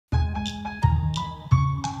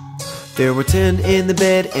There were 10 in the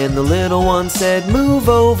bed, and the little one said, "Move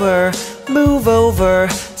over, move over."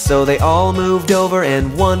 So they all moved over,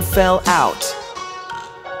 and one fell out.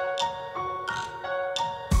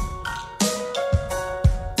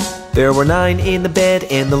 There were 9 in the bed,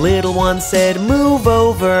 and the little one said, "Move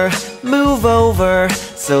over, move over."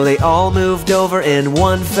 So they all moved over, and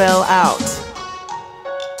one fell out.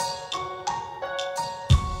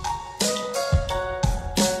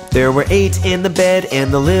 There were 8 in the bed,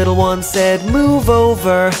 and the little one said, "Move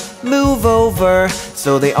over, move over."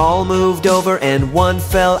 So they all moved over, and one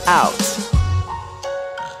fell out.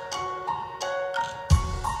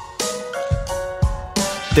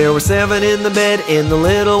 There were 7 in the bed, and the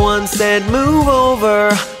little one said, "Move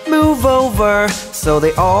over, move over." So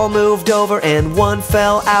they all moved over, and one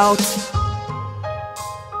fell out.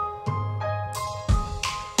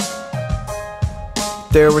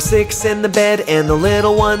 There were 6 in the bed, and the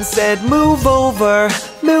little one said, "Move over,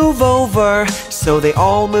 move over." So they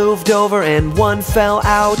all moved over, and one fell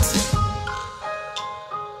out.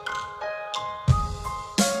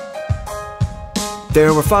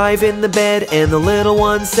 There were 5 in the bed, and the little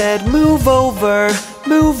one said, "Move over,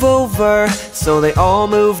 move over." So they all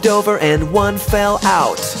moved over, and one fell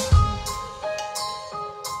out.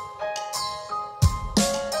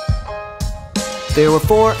 There were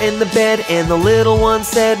 4 in the bed, and the little one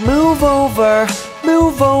said, "Move over,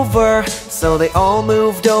 move over." So they all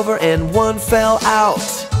moved over, and one fell out.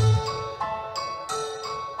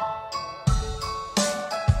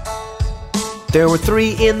 There were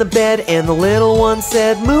 3 in the bed, and the little one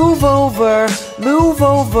said, "Move over, move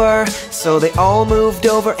over." So they all moved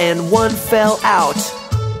over, and one fell out.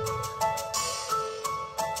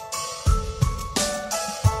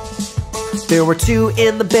 There were 2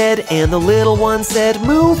 in the bed, and the little one said,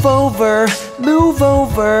 "Move over, move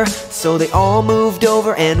over." So they all moved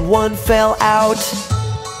over, and one fell out.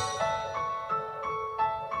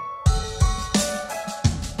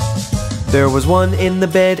 There was 1 in the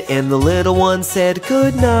bed, and the little one said,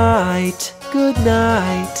 "Good night, good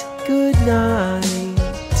night, good night."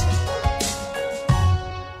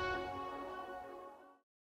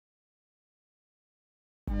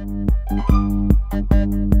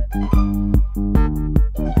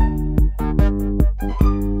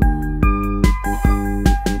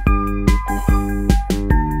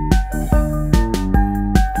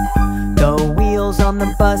 On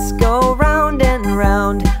the bus go round and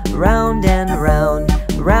round, round and round,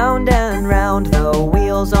 round and round. The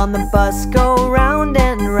wheels on the bus go round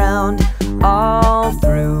and round, all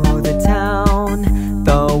through the town.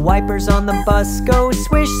 The wipers on the bus go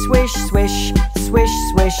swish, swish, swish, swish,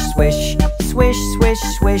 swish, swish, swish, swish,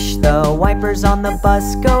 swish. The wipers on the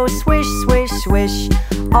bus go swish, swish, swish,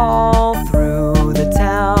 all through the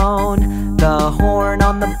town. The horn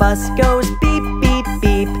on the bus goes beep, beep,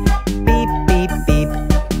 beep, beep, beep, beep,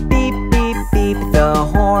 beep, beep, beep. The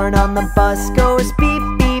horn on the bus goes beep,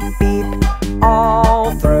 beep, beep,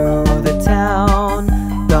 all through the town.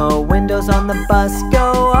 The windows on the bus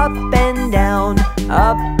go up and down,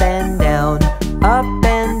 up and down, up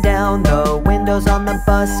and down. The windows on the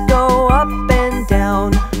bus go up and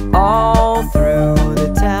down, all through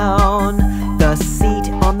the town. The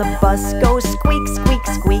seat on the bus goes squeak, squeak,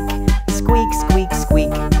 squeak, squeak, squeak,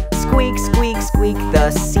 squeak, squeak, squeak, squeak.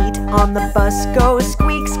 The seat on the bus goes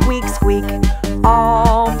squeak, squeak, squeak,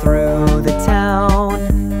 all through the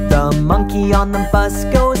town. The monkey on the bus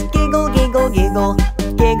goes giggle, giggle, giggle,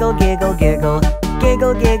 giggle, giggle, giggle,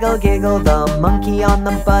 giggle, giggle, giggle. The monkey on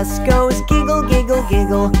the bus goes giggle, giggle,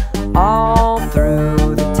 giggle, all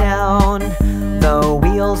through the town. The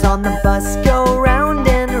wheels on the bus go round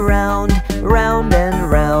and round, round and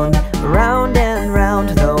round, round and round.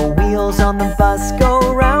 The wheels on the bus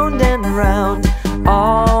go round and round,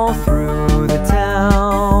 all through the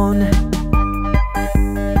town.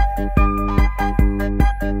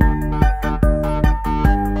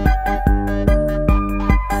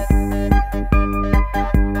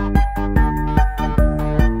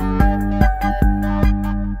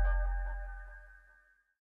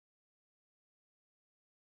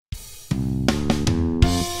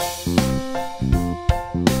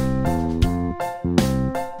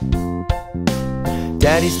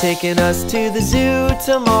 Daddy's taking us to the zoo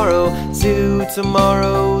tomorrow, zoo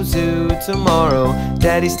tomorrow, zoo tomorrow.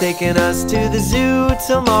 Daddy's taking us to the zoo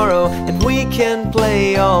tomorrow, and we can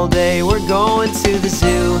play all day. We're going to the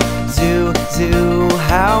zoo, zoo, zoo.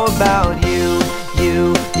 How about you,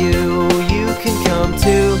 you, you? You can come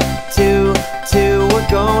too, too, too. We're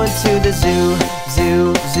going to the zoo,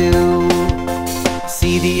 zoo, zoo.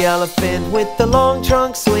 See the the elephant with the long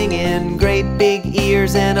trunk swinging, great big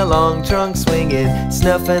ears and a long trunk swinging,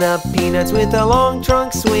 snuffing up peanuts with a long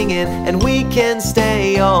trunk swinging. And we can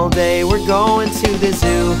stay all day, we're going to the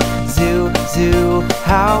zoo, zoo, zoo.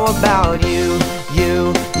 How about you?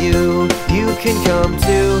 You can come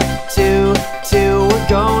too, too, too. We're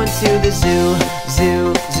going to the zoo,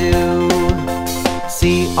 zoo, zoo.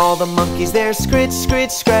 See all the monkeys there, scritch,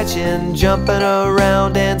 scritch, scratching, jumping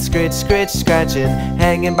around and scritch, scritch, scratching,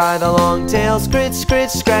 hanging by the long tail, scritch, scritch,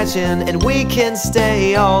 scratching. And we can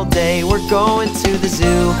stay all day, we're going to the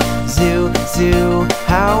zoo, zoo, zoo.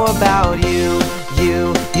 How about you?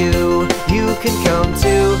 You can come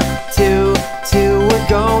too, too, too. We're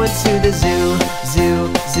going to the zoo,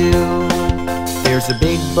 zoo, zoo. There's a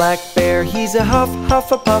big black bear, he's a huff,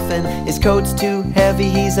 huff, a puffin'. His coat's too heavy,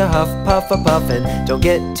 he's a huff, puff, a puffin'. Don't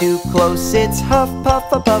get too close, it's huff,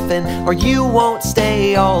 puff, a puffin', or you won't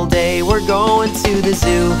stay all day. We're going to the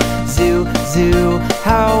zoo, zoo, zoo.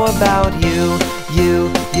 How about you?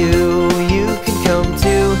 You can come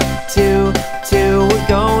too, too, too. We're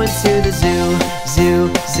going to the zoo,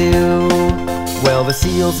 zoo, zoo. Well, the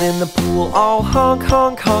seals in the pool all honk,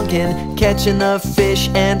 honk, honkin', catching the fish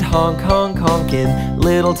and honk, honk, honkin'.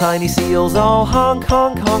 Little tiny seals all honk,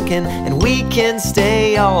 honk, honkin', and we can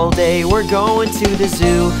stay all day. We're going to the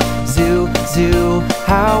zoo, zoo, zoo.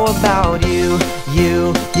 How about you?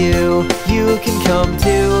 You can come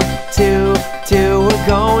too, too, too. We're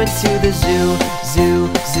going to the zoo, zoo,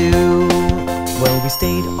 zoo. Well, we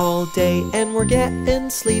stayed all day and we're getting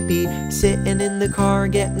sleepy, sitting in the car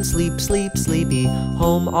getting sleep, sleep, sleepy.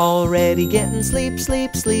 Home already getting sleep,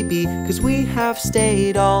 sleep, sleepy, 'cause we have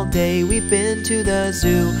stayed all day. We've been to the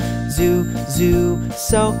zoo, zoo, zoo.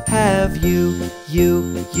 So have you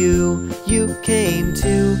came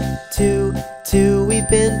too, too, too. We've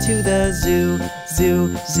been to the zoo,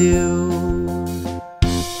 zoo, zoo.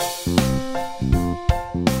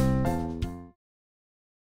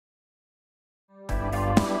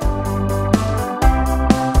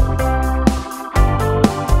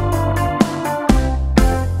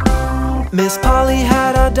 Miss Polly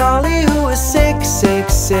had a dolly who was sick, sick,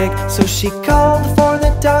 sick. So she called for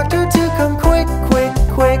the doctor to come quick, quick,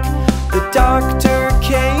 quick. The doctor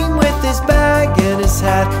came with his bag and his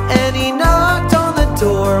hat, and he knocked on the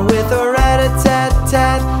door with a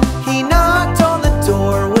rat-a-tat-tat. He knocked on the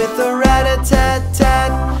door with a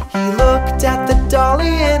rat-a-tat-tat. He looked at the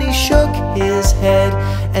dolly and he shook his head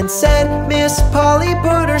and said, Miss Polly,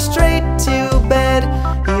 put her straight to bed.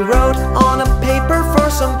 He wrote on a paper for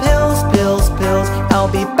some pills, pills, pills. I'll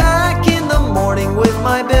be back in the morning with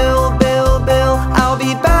my bill, bill, bill. I'll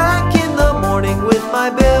be back in the morning with my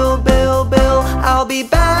bill, bill, bill. I'll be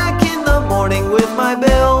back in the morning with my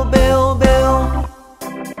bill, bill, bill.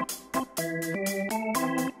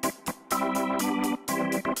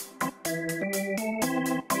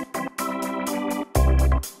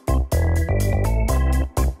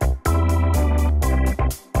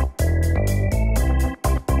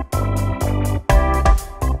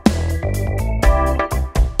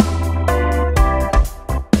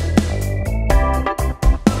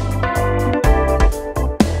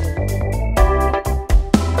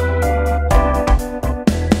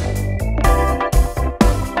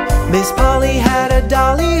 Miss Polly had a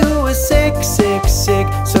dolly who was sick, sick, sick.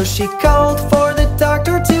 So she called for the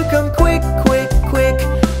doctor to come quick, quick, quick.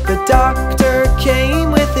 The doctor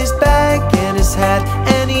came with his bag and his hat,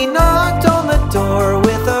 and he knocked on the door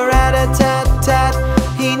with a rat-a-tat-tat.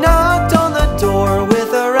 He knocked on the door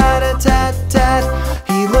with a rat-a-tat-tat.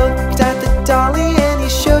 He looked at the dolly and he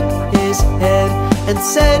shook his head and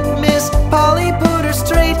said, Miss Polly, put her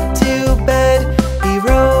straight to bed. He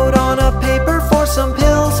wrote on a paper for some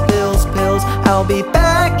pills, pills, pills. I'll be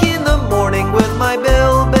back in the morning with my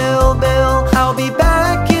bill, bill, bill. I'll be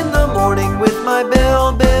back in the morning with my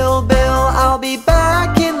bill, bill, bill. I'll be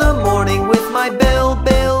back in the morning with my bill,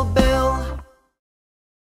 bill, bill.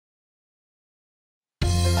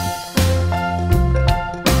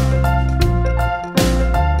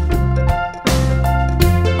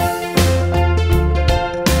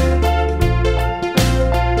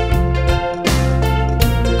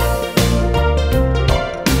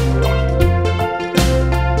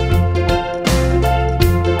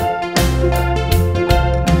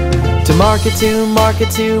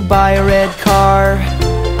 Market to buy a red car.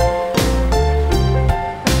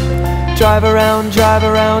 Drive around,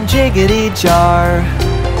 jiggity jar.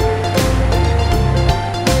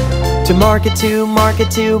 To market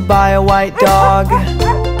to buy a white dog.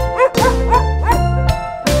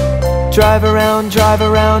 Drive around,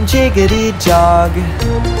 jiggity jog.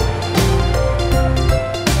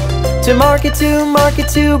 To market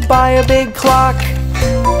to buy a big clock.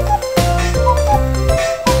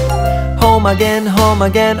 Home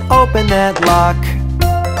again, open that lock.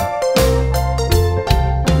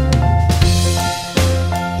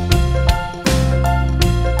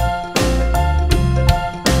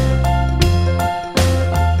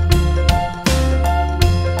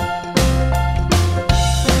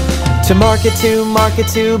 To market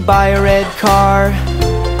to, buy a red car.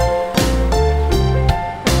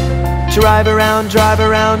 Drive around,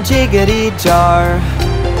 jiggity jar.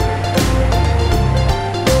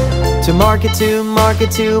 To market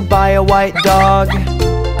to, buy a white dog.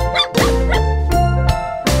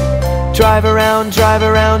 Drive around,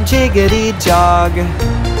 jiggity jog.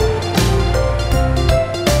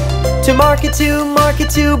 To market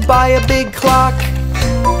to, buy a big clock.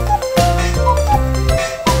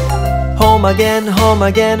 Home again,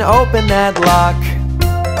 open that lock.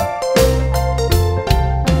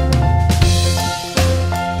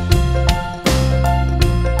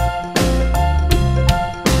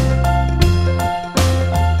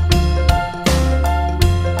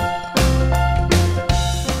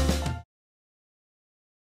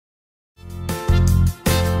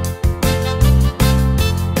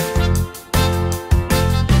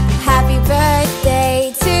 Happy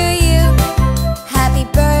birthday to you. Happy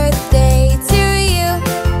birthday to you.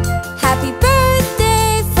 Happy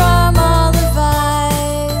birthday from all of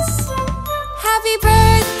us. Happy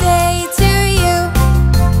birthday to you.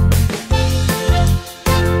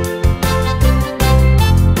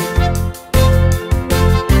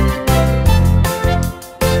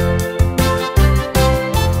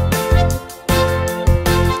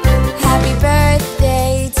 Happy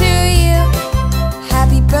birthday to you.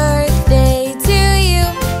 Happy birthday to you.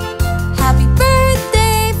 Happy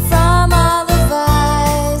birthday from all of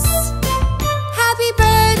us. Happy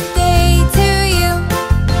birthday to you.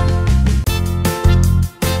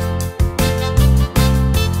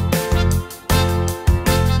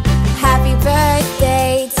 Happy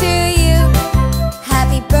birthday to you.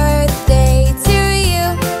 Happy birthday to you.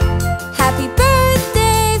 Happy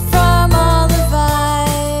birthday from all of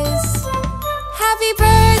us. Happy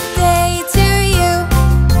birthday to you.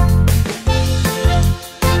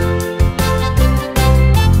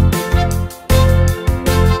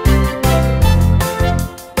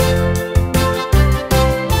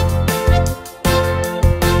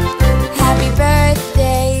 Happy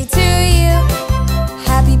birthday to you.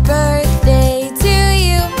 Happy birthday to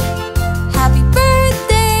you. Happy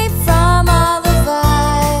birthday from all of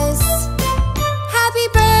us. Happy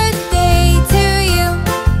birthday to you.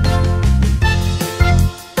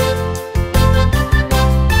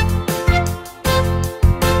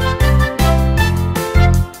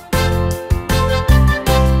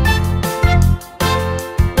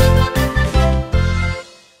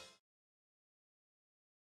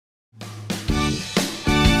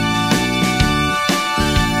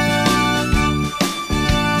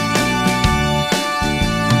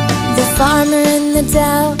 The farmer in the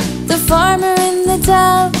dell, the farmer in the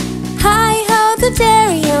dell. Hi-ho, the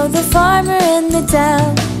dairy-o, the farmer in the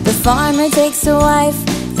dell. The farmer takes a wife,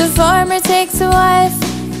 the farmer takes a wife.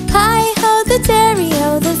 Hi-ho, the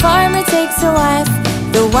dairy-o, the farmer takes a wife.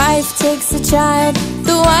 The wife takes a child,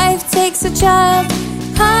 the wife takes a child.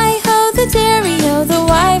 Hi-ho, the dairy-o, the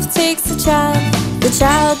wife takes a child. The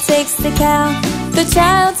child takes the cow, the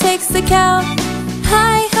child takes the cow.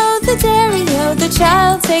 Hi-ho, the dairy-o, the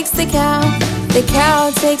child takes the cow. The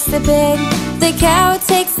cow takes the pig, the cow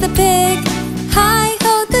takes the pig.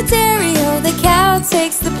 Hi-ho, the dairy-o, the cow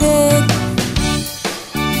takes the pig.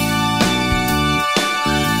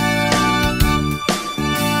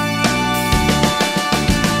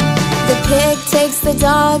 The pig takes the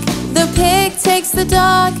dog, the pig takes the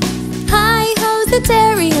dog. Hi-ho, the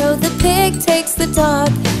dairy-o, the pig takes the dog.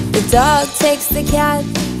 The dog takes the cat,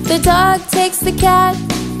 the dog takes the cat.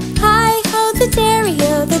 Hi-ho, the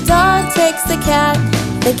dairy-o, the dog takes the cat.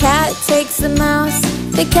 The cat takes the mouse,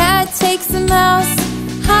 the cat takes the mouse.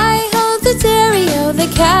 Hi-ho, the dairy-o, the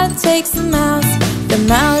cat takes the mouse. The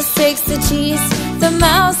mouse takes the cheese, the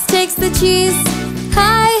mouse takes the cheese.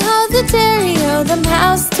 Hi-ho, the dairy-o, the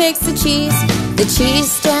mouse takes the cheese. The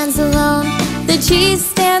cheese stands alone, the cheese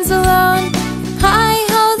stands alone.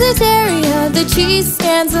 Hi-ho, the dairy-o, the cheese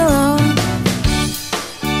stands alone.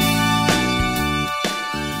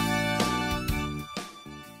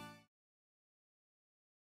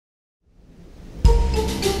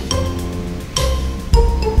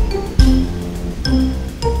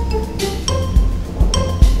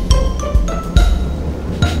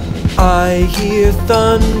 I hear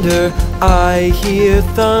thunder, I hear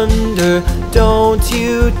thunder. Don't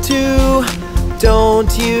you too,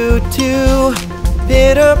 don't you too.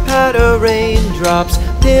 Pitter-patter raindrops,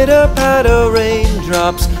 pitter-patter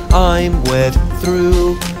raindrops. I'm wet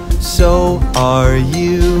through, so are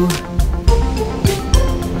you.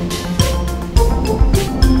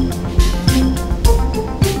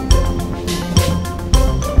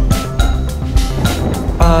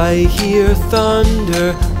 I hear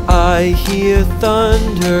thunder, I hear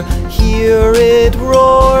thunder. Hear it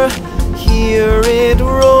roar, hear it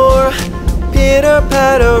roar.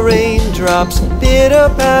 Pitter-patter raindrops,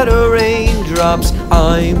 pitter-patter raindrops.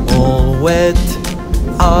 I'm all wet,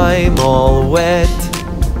 I'm all wet.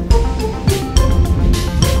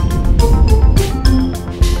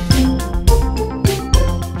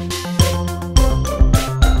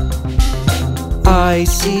 I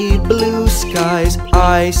see blue skies,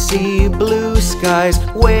 I see blue skies.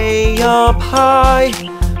 Way up high,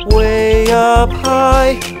 way up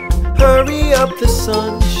high. Hurry up the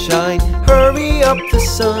sunshine, hurry up the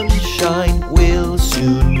sunshine. We'll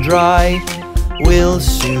soon dry, we'll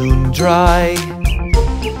soon dry.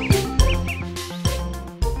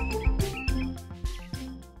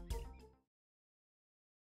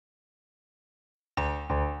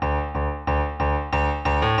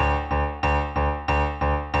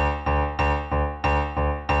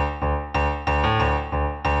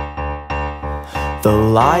 The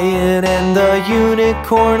lion and the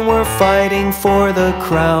unicorn were fighting for the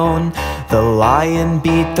crown. The lion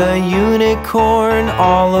beat the unicorn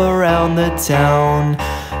all around the town.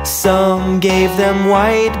 Some gave them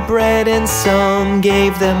white bread and some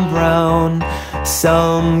gave them brown.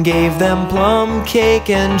 Some gave them plum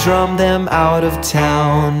cake and drummed them out of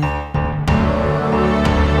town.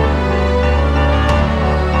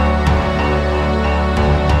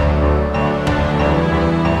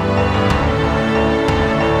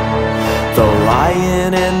 The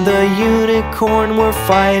lion and the unicorn were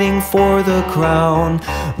fighting for the crown.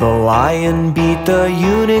 The lion beat the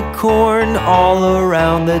unicorn all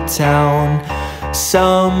around the town.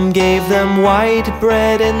 Some gave them white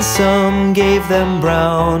bread and some gave them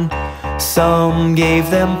brown. Some gave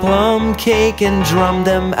them plum cake and drummed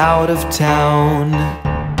them out of town.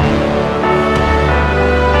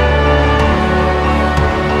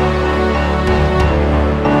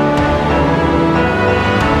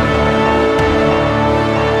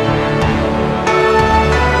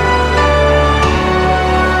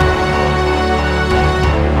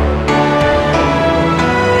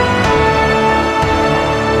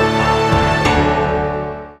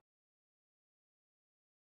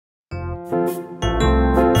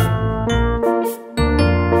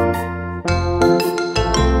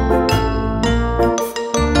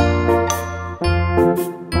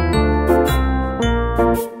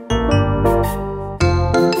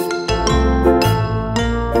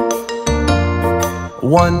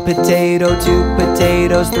 One potato, two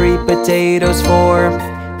potatoes, three potatoes, 4,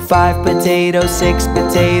 5 potatoes, 6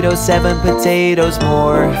 potatoes, 7 potatoes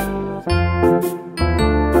more.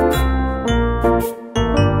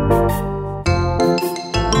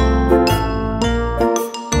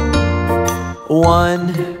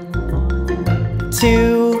 One,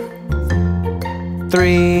 2,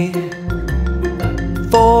 3,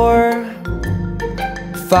 4,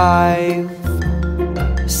 5,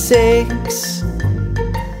 6,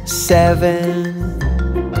 7.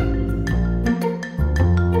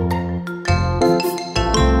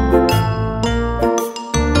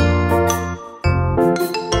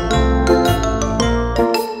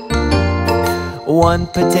 One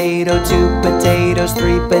potato, two potatoes,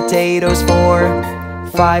 three potatoes,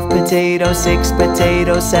 4, 5 potatoes, 6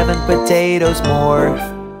 potatoes, 7 potatoes more.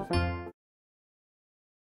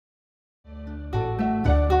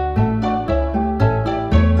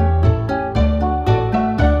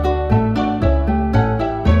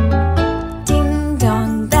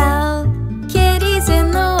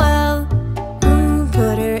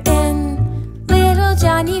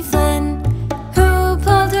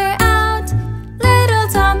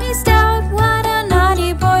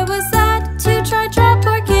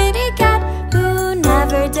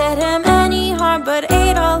 But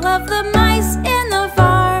ate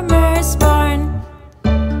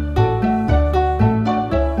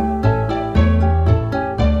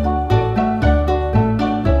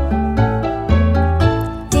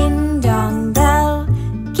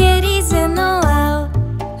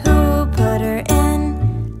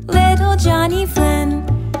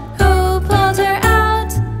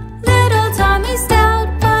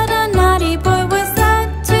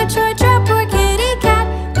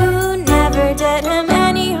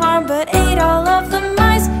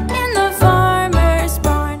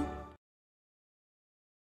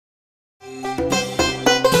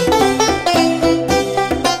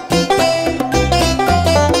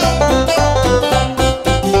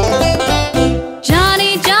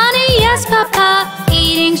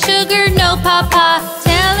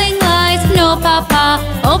Papa.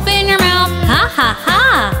 Open your mouth, ha ha ha.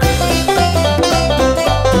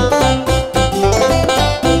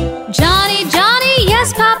 Johny Johny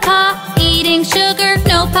yes Papa. Eating sugar,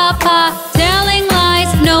 no Papa. Telling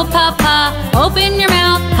lies, no Papa. Open your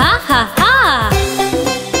mouth, ha ha ha.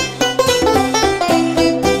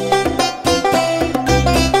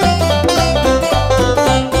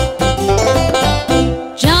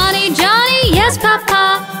 Johny Johny yes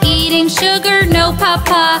Papa. Eating sugar, no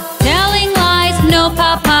Papa. Telling lies, no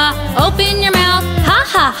Papa. Open your mouth, ha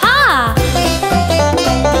ha ha.